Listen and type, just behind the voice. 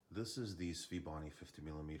This is the SVBony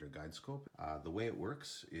 50mm guide scope. The way it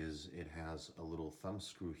works is it has a little thumb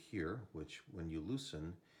screw here, which when you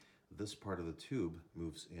loosen, this part of the tube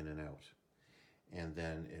moves in and out. And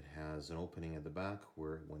then it has an opening at the back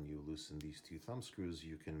where when you loosen these two thumb screws,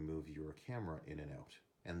 you can move your camera in and out.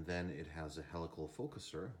 And then it has a helical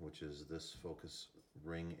focuser, which is this focus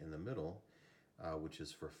ring in the middle, which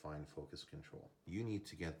is for fine focus control. You need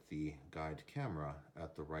to get the guide camera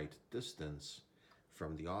at the right distance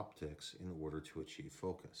from the optics in order to achieve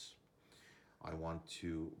focus. I want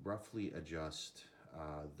to roughly adjust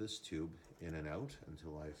this tube in and out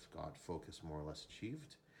until I've got focus more or less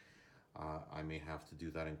achieved. I may have to do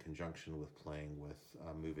that in conjunction with playing with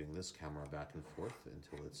moving this camera back and forth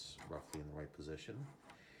until it's roughly in the right position.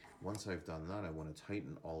 Once I've done that, I want to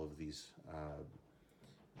tighten all of these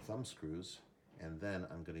thumb screws, and then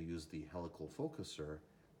I'm going to use the helical focuser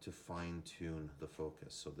to fine-tune the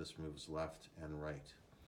focus. So this moves left and right.